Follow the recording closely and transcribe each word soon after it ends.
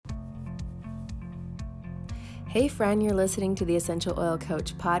Hey friend, you're listening to the Essential Oil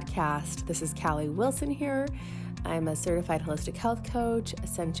Coach podcast. This is Callie Wilson here. I'm a certified holistic health coach,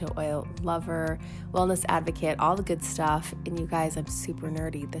 essential oil lover, wellness advocate, all the good stuff. And you guys, I'm super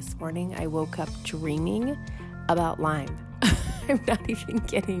nerdy. This morning I woke up dreaming about lime. I'm not even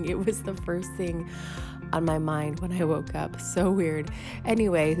kidding. It was the first thing on my mind when I woke up. So weird.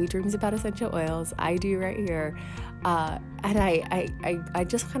 Anyway, who dreams about essential oils? I do right here. And I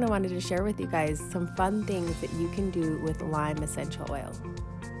just kind of wanted to share with you guys some fun things that you can do with lime essential oil.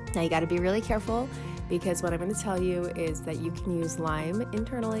 Now you got to be really careful because what I'm going to tell you is that you can use lime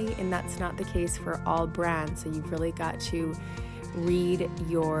internally, and that's not the case for all brands. So you've really got to read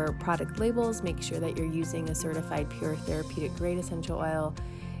your product labels, make sure that you're using a certified pure therapeutic grade essential oil,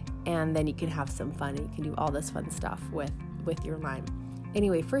 and then you can have some fun and you can do all this fun stuff with your lime.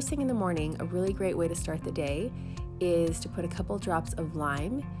 Anyway, first thing in the morning, a really great way to start the day is to put a couple drops of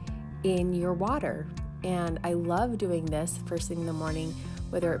lime in your water. And I love doing this first thing in the morning,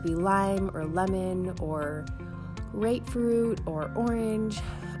 whether it be lime or lemon or grapefruit or orange.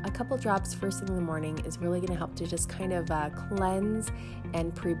 A couple drops first thing in the morning is really going to help to just kind of cleanse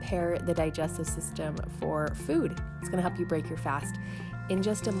and prepare the digestive system for food. It's going to help you break your fast in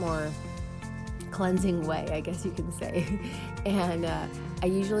just a more cleansing way, I guess you can say. And I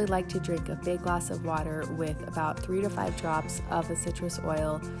usually like to drink a big glass of water with about 3 to 5 drops of a citrus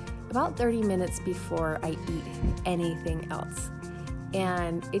oil about 30 minutes before I eat anything else.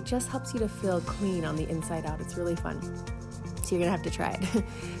 And it just helps you to feel clean on the inside out. It's really fun. So you're gonna have to try it.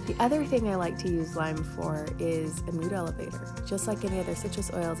 The other thing I like to use lime for is a mood elevator. Just like any other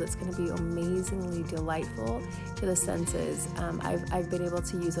citrus oils, it's gonna be amazingly delightful to the senses. I've been able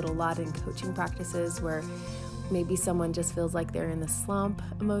to use it a lot in coaching practices where maybe someone just feels like they're in a slump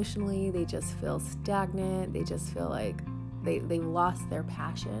emotionally, they just feel stagnant, they just feel like they've lost their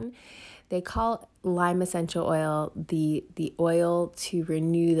passion. They call lime essential oil the oil to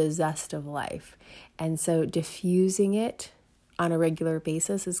renew the zest of life. And so diffusing it on a regular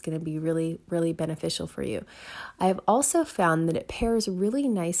basis is going to be really, really beneficial for you. I've also found that it pairs really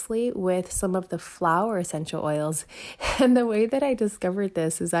nicely with some of the flower essential oils. And the way that I discovered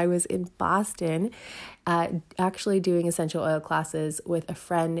this is I was in Boston actually doing essential oil classes with a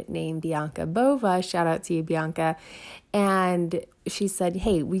friend named Bianca Bova. Shout out to you, Bianca. And she said,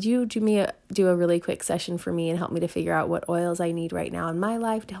 hey, would you do a really quick session for me and help me to figure out what oils I need right now in my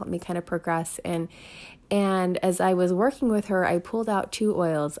life to help me kind of progress? And as I was working with her, I pulled out 2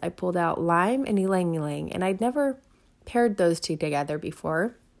 oils. I pulled out lime and ylang ylang, and I'd never paired those 2 together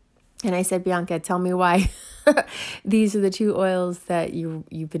before. And I said, Bianca, tell me why these are the 2 oils that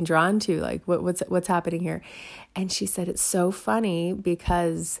you've been drawn to. Like, what's happening here? And she said, it's so funny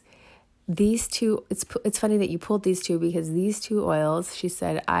because these 2, it's funny that you pulled these 2 because these 2 oils, she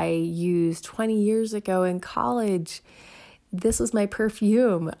said, I used 20 years ago in college. This was my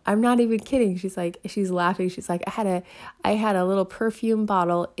perfume. I'm not even kidding. She's laughing. She's like, I had a little perfume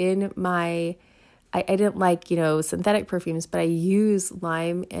bottle in my, I didn't like, synthetic perfumes, but I use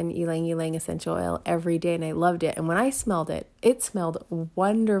lime and ylang ylang essential oil every day and I loved it. And when I smelled it, it smelled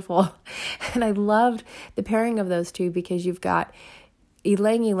wonderful. And I loved the pairing of those 2 because you've got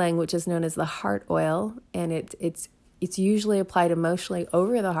ylang ylang, which is known as the heart oil, and it's usually applied emotionally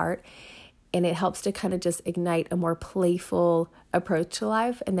over the heart. And it helps to kind of just ignite a more playful approach to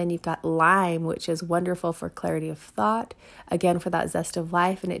life. And then you've got lime, which is wonderful for clarity of thought, again, for that zest of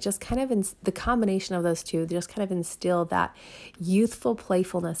life. And it just kind of, the combination of those 2, just kind of instill that youthful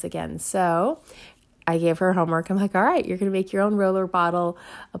playfulness again. So I gave her homework. I'm like, all right, you're going to make your own roller bottle,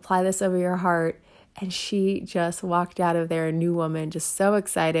 apply this over your heart. And she just walked out of there a new woman, just so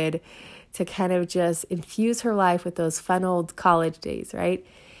excited to kind of just infuse her life with those fun old college days, right?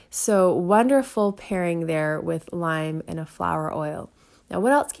 So wonderful pairing there with lime and a flower oil. Now,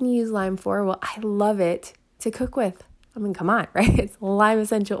 what else can you use lime for? Well, I love it to cook with. I mean, come on, right? It's lime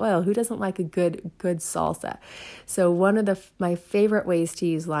essential oil. Who doesn't like a good salsa? So one of my favorite ways to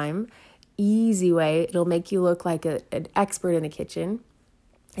use lime, easy way, it'll make you look like an expert in the kitchen,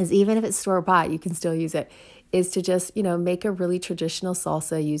 is even if it's store-bought, you can still use it, is to just, make a really traditional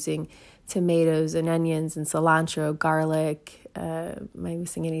salsa using tomatoes and onions and cilantro, garlic, am I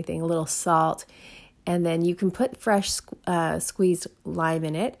missing anything? A little salt. And then you can put fresh squeezed lime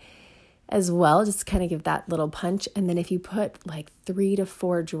in it as well, just kind of give that little punch. And then if you put like 3 to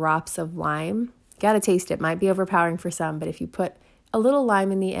 4 drops of lime, got to taste it. Might be overpowering for some, but if you put a little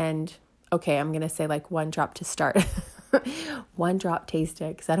lime in the end, okay, I'm going to say like 1 drop to start. 1 drop, taste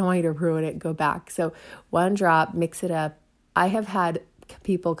it, because I don't want you to ruin it, go back. So 1 drop, mix it up. I have had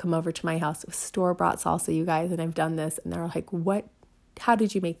people come over to my house with store-bought salsa, you guys, and I've done this, and they're like, what how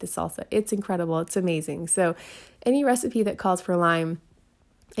did you make this salsa? It's incredible. It's amazing. So any recipe that calls for lime,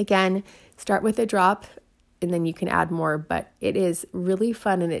 again, start with a drop and then you can add more, but it is really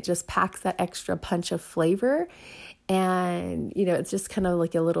fun and it just packs that extra punch of flavor. And, it's just kind of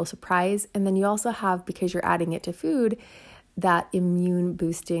like a little surprise. And then you also have, because you're adding it to food, that immune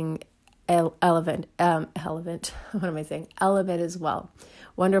boosting element as well.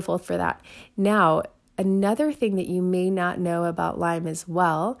 Wonderful for that. Now, another thing that you may not know about lime as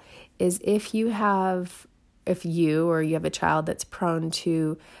well is if you have a child that's prone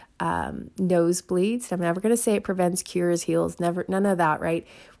to nosebleeds. I'm never going to say it prevents, cures, heals, none of that, right?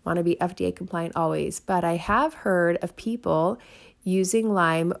 Want to be FDA compliant always. But I have heard of people using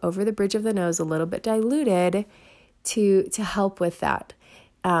lime over the bridge of the nose, a little bit diluted, to help with that.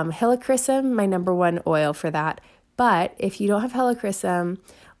 Helichrysum, my number one oil for that. But if you don't have helichrysum,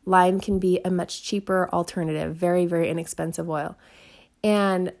 lime can be a much cheaper alternative, very, very inexpensive oil.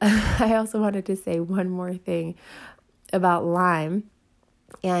 And I also wanted to say one more thing about lime.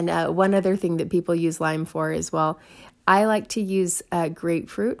 And one other thing that people use lime for as well. I like to use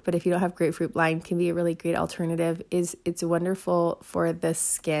grapefruit, but if you don't have grapefruit, lime can be a really great alternative. It's wonderful for the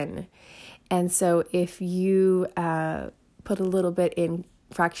skin. And so if you put a little bit in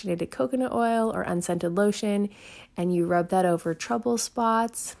fractionated coconut oil or unscented lotion and you rub that over trouble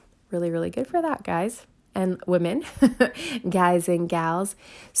spots, really, really good for that, guys and women, guys and gals.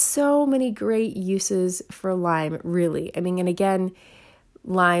 So many great uses for lime, really. I mean, and again,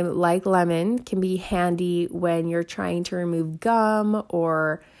 lime, like lemon, can be handy when you're trying to remove gum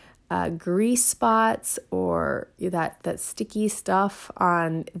or grease spots or that sticky stuff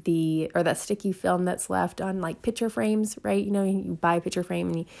or that sticky film that's left on like picture frames, right? You buy a picture frame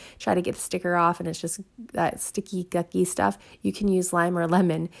and you try to get the sticker off and it's just that sticky, gucky stuff. You can use lime or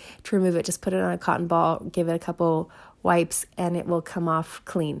lemon to remove it. Just put it on a cotton ball, give it a couple wipes, and it will come off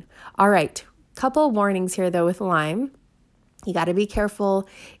clean. All right, couple warnings here though with lime. You got to be careful.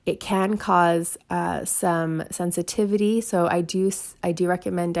 It can cause some sensitivity. So I do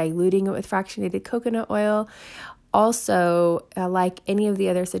recommend diluting it with fractionated coconut oil. Also, like any of the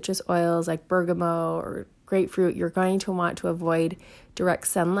other citrus oils like bergamot or grapefruit, you're going to want to avoid direct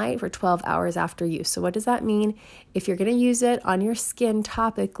sunlight for 12 hours after use. So what does that mean? If you're going to use it on your skin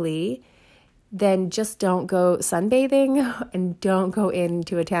topically, then just don't go sunbathing and don't go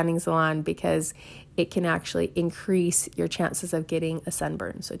into a tanning salon because it can actually increase your chances of getting a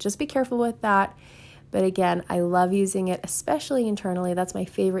sunburn. So just be careful with that. But again, I love using it, especially internally. That's my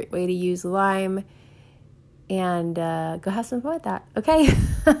favorite way to use lime. And go have some fun with that. Okay.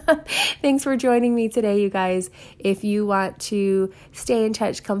 Thanks for joining me today, you guys. If you want to stay in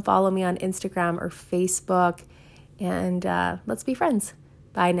touch, come follow me on Instagram or Facebook. And let's be friends.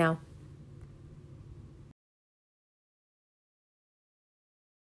 Bye now.